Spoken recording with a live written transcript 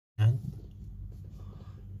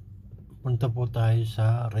punta po tayo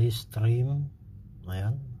sa Restream.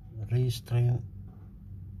 Ayan, Restream.io.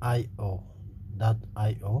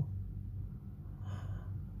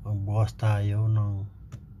 Magbukas tayo ng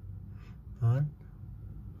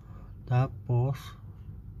tapos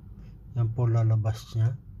yan po lalabas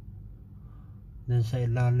niya. Then sa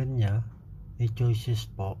ilalim niya may choices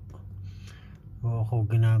po. So, ako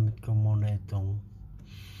ginamit ko muna itong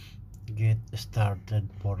get started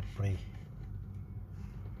for free.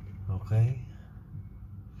 Okay,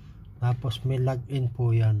 tapos may login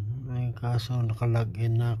po yan. Ay, kaso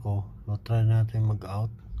naka-login na ako, so try natin mag-out.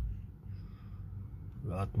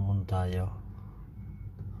 Log-out muna tayo.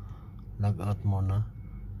 Log-out muna.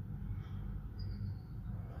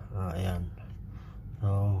 Ayan.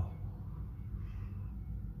 So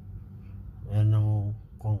yan ang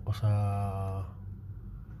kung ko sa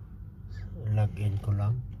login ko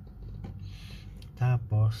lang.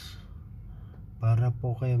 Tapos para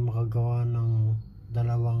po kayo makagawa ng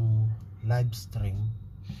dalawang live stream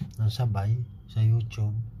ng sabay sa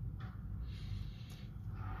YouTube,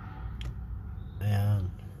 ayan,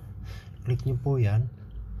 click nyo po yan.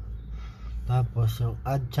 Tapos yung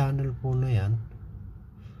add channel po na yan,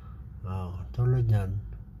 tulad yan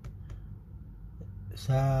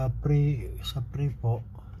sa free po,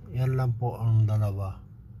 yan lang po ang dalawa.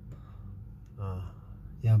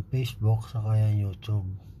 Yan Facebook saka yan YouTube.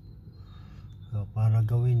 So para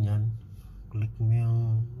gawin yan, click mo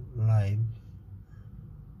yung live,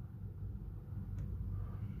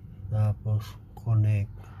 tapos connect.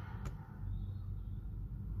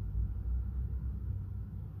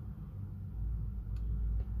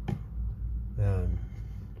 Yan,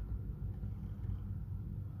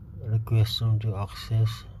 request to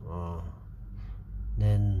access,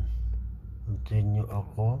 then continue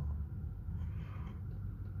ako.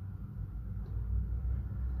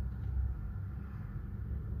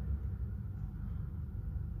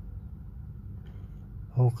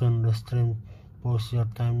 How can Restream post your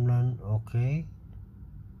timeline? Okay.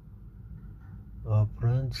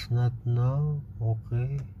 Friends, not now.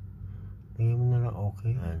 Okay. Tingin mo na lang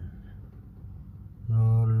okay.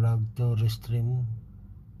 So log to Restream.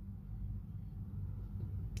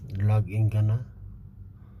 Log in ka na.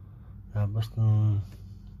 Tapos nung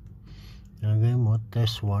lagay mo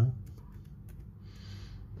test 1.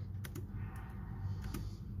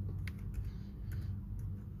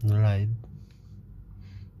 Live.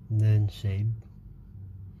 Then save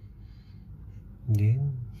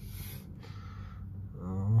game.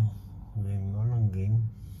 Game mo lang, game.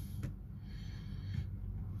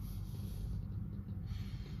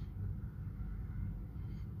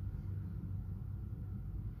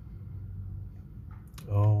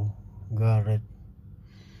 Got it.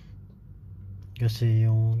 Kasi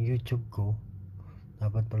yung YouTube ko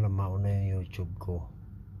dapat pala mauna yung YouTube ko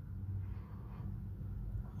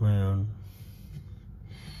ngayon.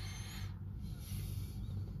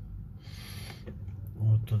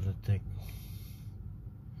 Auto detect,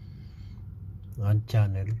 add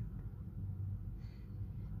channel,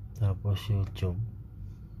 tapos YouTube,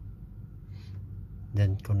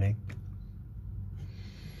 then connect.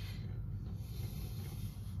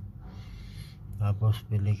 Tapos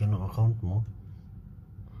pili ka ng account mo,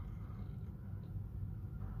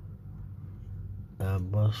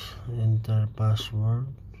 tapos enter password.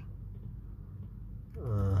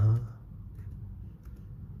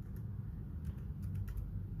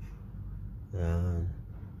 Yan.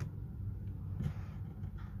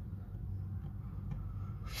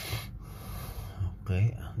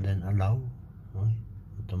 Okay, then allow. Okay,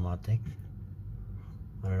 automatic.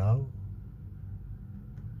 Allow.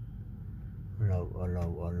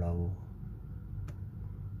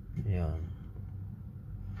 Yan.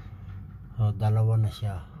 So dalawa na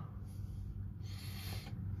siya.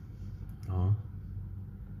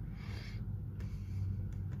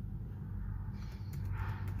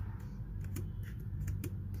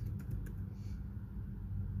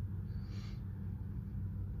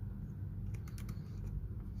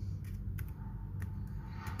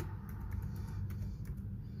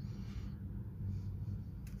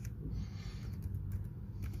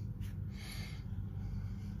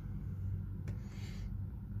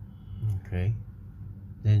 Okay,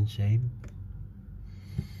 then save.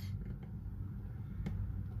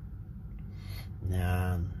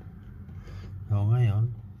 Yan. So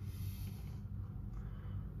ngayon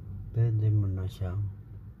pwede mo na siyang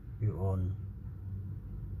i-on.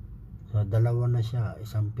 So dalawa na siya,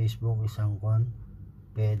 isang Facebook, isang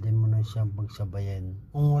pwede mo na siyang pagsabayan.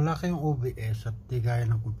 Kung wala kayong OBS at di gaya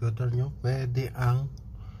ng computer nyo, pwede ang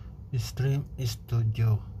Restream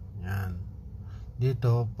Studio. Yan.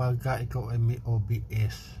 Dito, pagka ikaw ay may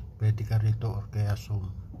OBS, pwede ka rito or kaya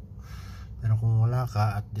Zoom. Pero kung wala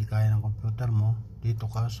ka at di kaya ng computer mo, dito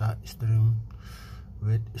ka sa Restream+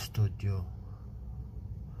 Studio.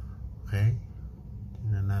 Okay,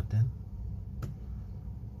 tingnan natin.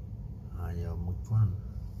 Ayaw mag-on.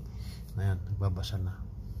 Ayan, nagbabasa na.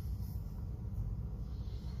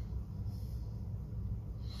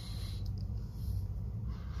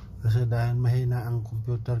 Kasi dahil mahina ang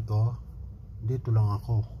computer ko, dito lang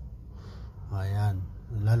ako. Ayan,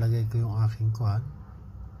 ilalagay ko yung aking kuhan.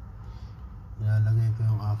 Ilalagay ko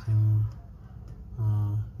yung aking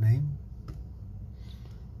name.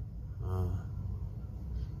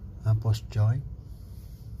 Tapos join.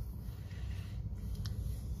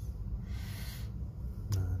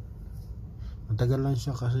 Matagal lang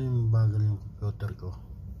siya kasi bagal yung computer ko.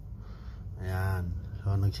 Ayan,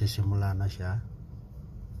 so nagsisimula na siya.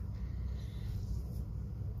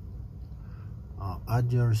 Add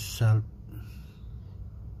yourself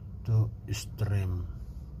to stream.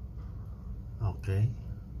 Okay,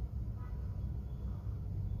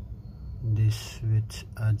 this switch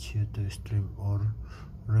adds you to stream or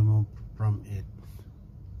remove from it.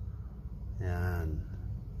 Yan,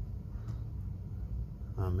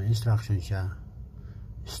 may instruction siya.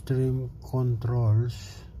 Stream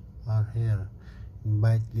controls are here.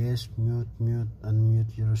 Invite guests, mute,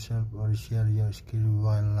 unmute yourself, or share your screen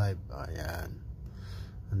while live. Ayan,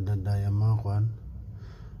 andun tayo mga kwan.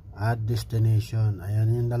 Add destination.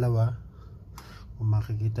 Ayan yung dalawa. Kung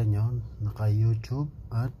makikita nyo, naka YouTube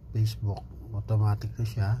at Facebook. Automatic na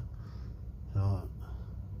siya. So,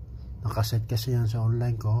 nakaset kasi yan sa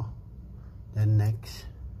online ko. Then next.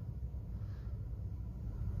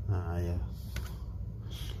 Ayaw.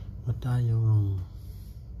 Ba't tayo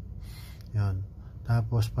yan.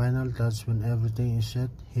 Tapos final touch, when everything is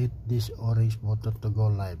set, hit this orange button to go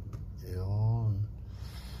live. Yun.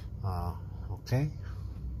 Okay.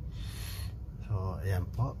 So, ayan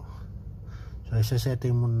po. So,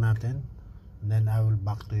 isa-setting muna natin. Then, I will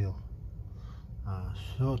back to you.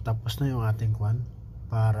 So, tapos na yung ating kwan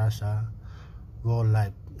para sa go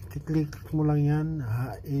live. Click mo lang yan.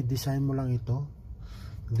 I-design mo lang ito.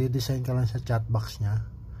 Di-design ka lang sa chat box nya.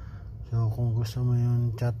 So, kung gusto mo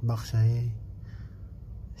yung chat box ay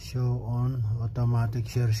show on automatic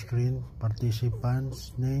share screen,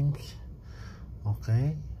 participants names.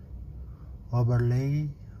 Okay. Overlay.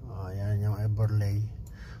 Ayan yung overlay.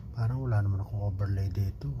 Parang wala naman akong overlay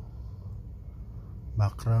dito.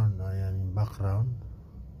 Background. Ayan yung background.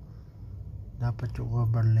 Dapat yung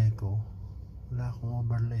overlay ko. Wala akong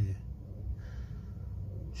overlay eh.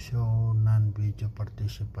 Show non-video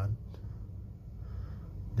participant.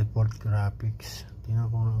 Default graphics.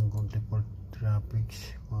 Tingnan ko nga ang default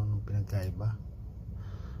graphics kung anong pinagkaiba.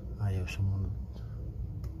 Ayaw sumunod.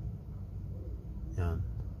 Yan.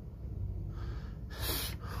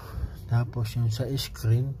 Tapos yung sa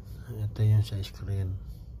screen, ito yung sa screen.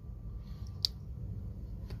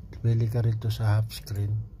 Pili ka rito sa half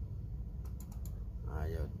screen.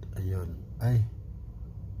 Ayun. Ay.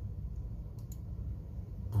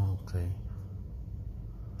 Okay.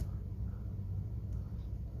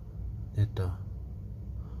 Dito.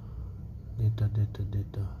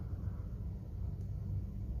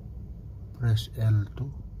 Press L2.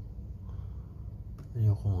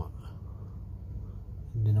 Ayoko nga.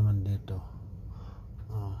 Hindi naman dito.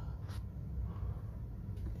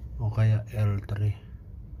 O kaya L3.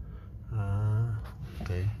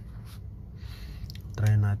 Okay.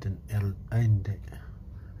 Try natin L. Ay hindi.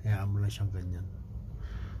 Hayaan mo lang siyang ganyan.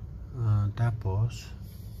 Tapos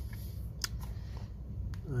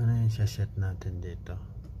ano yung set natin dito?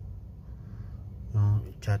 Yung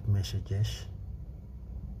chat messages,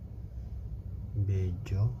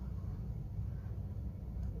 video,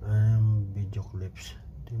 video clips.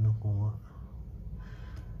 Tingnan ko nga.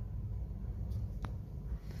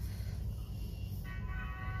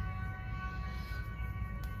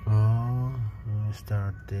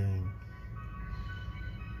 Starting.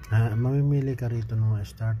 Mamimili ka rito ng mga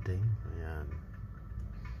starting. Ayan.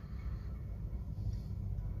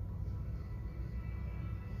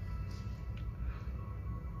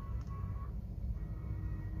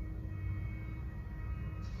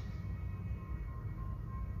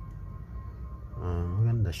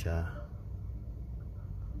 Maganda siya.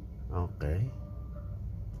 Okay.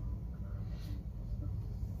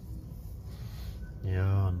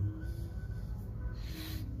 Yun.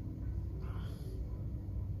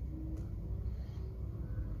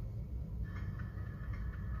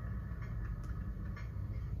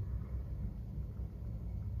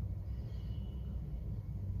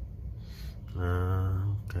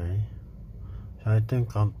 Okay. So ito yung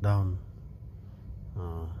countdown.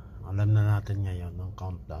 Alam na natin ngayon ang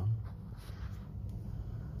countdown.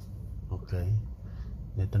 Okay.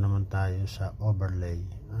 Dito naman tayo sa overlay.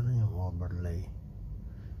 Ano yung overlay?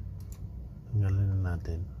 Tanggalin na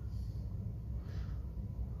natin.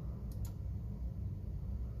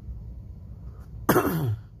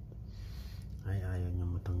 Ay, ayaw niya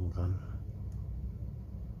matanggal.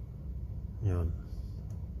 Yun.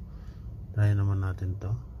 Try naman natin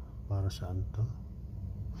to. Para saan to?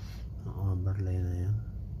 Ang overlay na yan.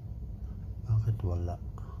 Bakit wala?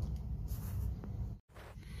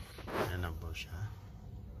 Ayan na po siya.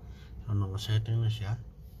 So nakasetting na siya.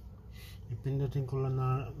 Ipindutin ko lang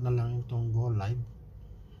na lang itong go live.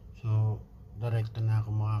 So direkta na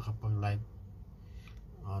ako makakapag live.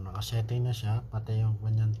 Nakasetting na siya. Pati yung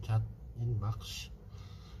kanyang chat inbox,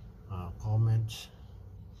 comments.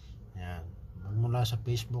 Ayan. Magmula sa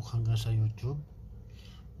Facebook hanggang sa YouTube,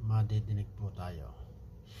 madidinig po tayo.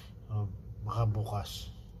 So baka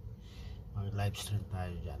bukas mag livestream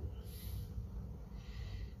tayo dyan.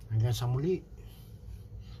 Hanggang sa muli,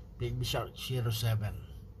 Big Shark 07.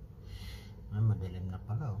 Ay, madilim na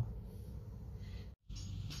pala oh.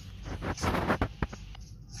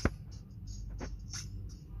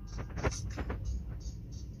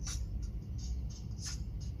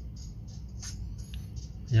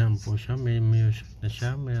 Yan po siya, may music na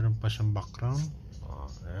siya, mayroon pa siyang background.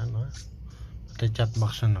 Ayan oh. Pati chat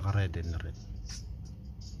box na naka-ready na rin.